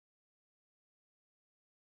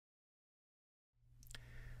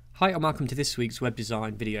Hi and welcome to this week's web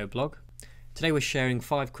design video blog. Today we're sharing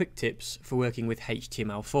 5 quick tips for working with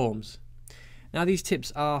HTML forms. Now these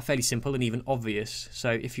tips are fairly simple and even obvious,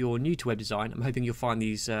 so if you're new to web design I'm hoping you'll find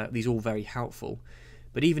these all very helpful.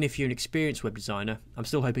 But even if you're an experienced web designer, I'm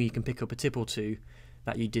still hoping you can pick up a tip or two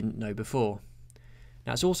that you didn't know before.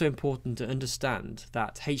 Now it's also important to understand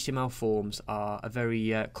that HTML forms are a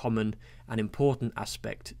very common and important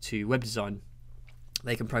aspect to web design.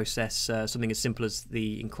 They can process something as simple as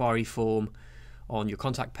the inquiry form on your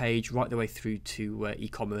contact page right the way through to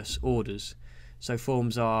e-commerce orders. So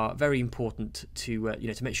forms are very important to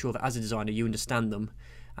to make sure that as a designer you understand them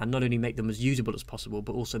and not only make them as usable as possible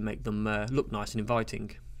but also make them look nice and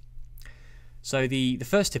inviting. So the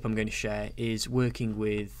first tip I'm going to share is working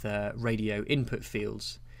with radio input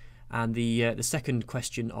fields, and the second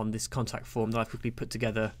question on this contact form that I've quickly put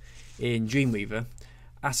together in Dreamweaver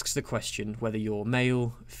asks the question whether you're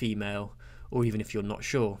male, female, or even if you're not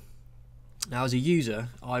sure. Now as a user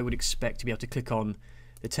I would expect to be able to click on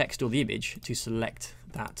the text or the image to select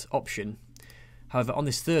that option. However, on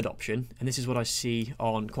this third option, and this is what I see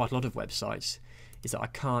on quite a lot of websites, is that I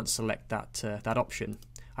can't select that option.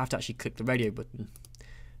 I have to actually click the radio button.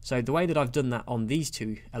 So the way that I've done that on these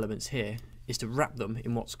two elements here is to wrap them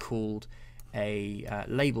in what's called a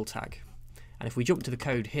label tag. And if we jump to the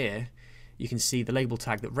code here, you can see the label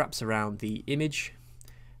tag that wraps around the image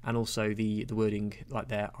and also the wording like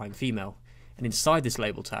there, I'm female. And inside this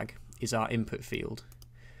label tag is our input field.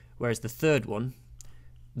 Whereas the third one,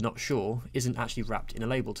 not sure, isn't actually wrapped in a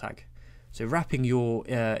label tag. So wrapping your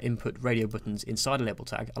input radio buttons inside a label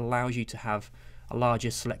tag allows you to have a larger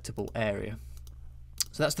selectable area.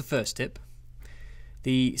 So that's the first tip.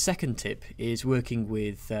 The second tip is working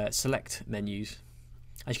with select menus.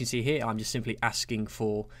 As you can see here, I'm just simply asking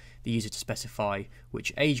for the user to specify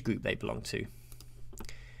which age group they belong to.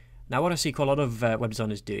 Now what I see quite a lot of web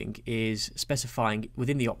designers doing is specifying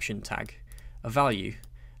within the option tag a value,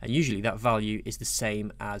 and usually that value is the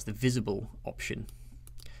same as the visible option.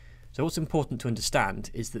 So what's important to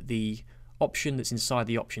understand is that the option that's inside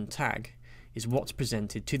the option tag is what's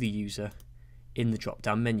presented to the user in the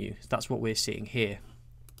drop-down menu. So that's what we're seeing here.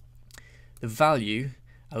 The value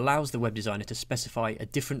allows the web designer to specify a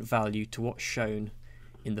different value to what's shown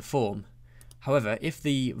in the form. However, if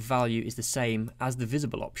the value is the same as the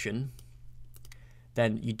visible option,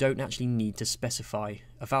 then you don't actually need to specify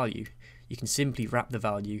a value. You can simply wrap the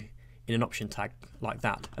value in an option tag like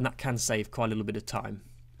that, and that can save quite a little bit of time.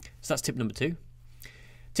 So that's tip number 2.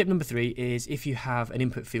 Tip number 3 is if you have an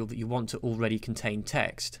input field that you want to already contain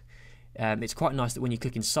text, it's quite nice that when you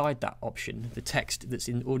click inside that option, the text that's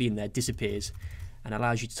already in there disappears and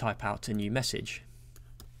allows you to type out a new message.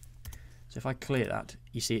 So if I clear that,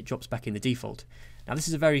 you see it drops back in the default. Now this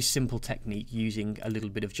is a very simple technique using a little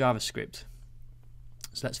bit of JavaScript.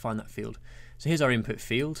 So let's find that field. So here's our input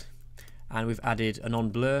field, and we've added an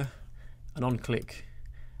on-blur, an on-click,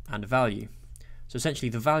 and a value. So essentially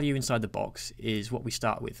the value inside the box is what we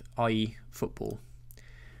start with, i.e. football.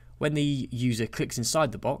 When the user clicks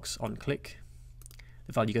inside the box, on click,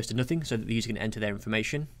 the value goes to nothing so that the user can enter their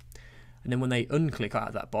information. And then when they unclick out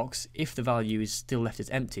of that box, if the value is still left as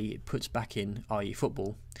empty, it puts back in, i.e.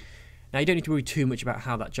 football. Now you don't need to worry too much about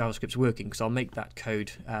how that JavaScript's working, because I'll make that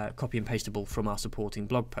code copy and pastable from our supporting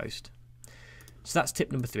blog post. So that's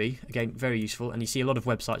tip number 3, again very useful, and you see a lot of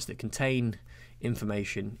websites that contain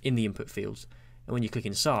information in the input fields. And when you click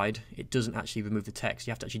inside, it doesn't actually remove the text.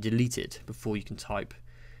 You have to actually delete it before you can type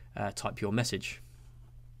your message.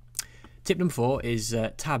 Tip number 4 is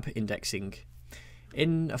tab indexing.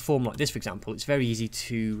 In a form like this, for example, it's very easy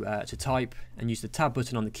to type and use the tab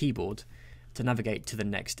button on the keyboard to navigate to the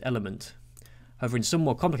next element. However, in some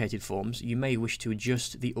more complicated forms, you may wish to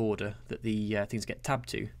adjust the order that the things get tabbed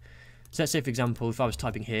to. So let's say, for example, if I was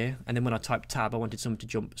typing here, and then when I typed tab, I wanted someone to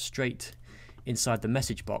jump straight inside the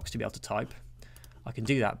message box to be able to type. I can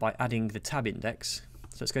do that by adding the tab index.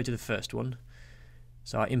 So let's go to the first one.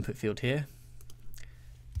 So our input field here.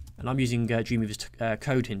 And I'm using Dreamweaver's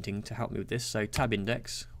code hinting to help me with this. So tab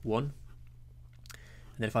index 1. And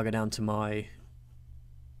then if I go down to my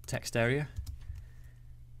text area,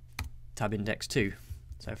 tab index 2.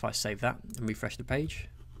 So if I save that and refresh the page,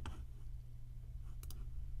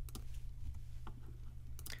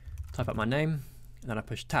 type out my name, and then I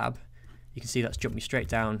push tab, you can see that's jumped me straight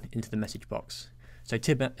down into the message box. So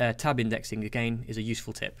tab indexing again is a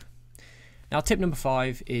useful tip. Now tip number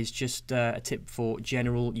 5 is just a tip for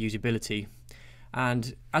general usability,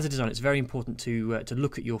 and as a designer it's very important to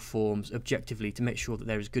look at your forms objectively to make sure that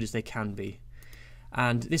they're as good as they can be.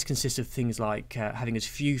 And this consists of things like having as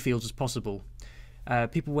few fields as possible,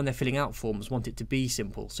 People, when they're filling out forms, want it to be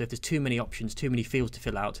simple. So if there's too many options, too many fields to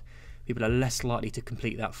fill out, people are less likely to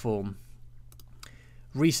complete that form.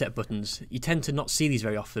 Reset buttons. You tend to not see these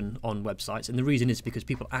very often on websites, and the reason is because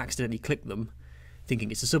people accidentally click them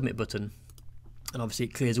thinking it's a submit button, and obviously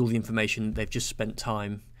it clears all the information they've just spent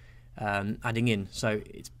time adding in. So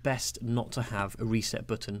it's best not to have a reset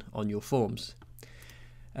button on your forms.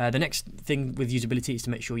 The next thing with usability is to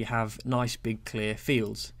make sure you have nice big clear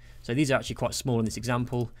fields. So these are actually quite small in this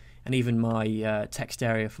example, and even my text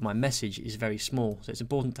area for my message is very small, so it's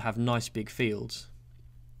important to have nice big fields.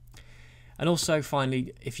 And also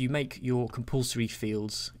finally, if you make your compulsory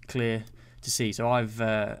fields clear to see, so I've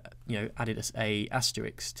added a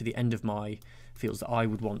asterisk to the end of my fields that I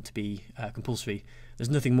would want to be compulsory. There's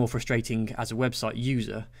nothing more frustrating as a website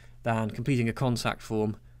user than completing a contact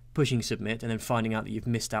form, pushing submit, and then finding out that you've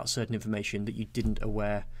missed out certain information that you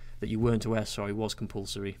weren't aware was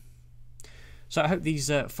compulsory. So I hope these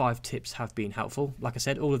 5 tips have been helpful. Like I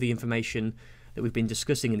said, all of the information that we've been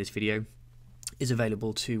discussing in this video is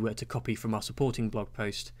available to copy from our supporting blog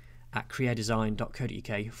post at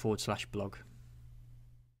creadesign.co.uk/blog.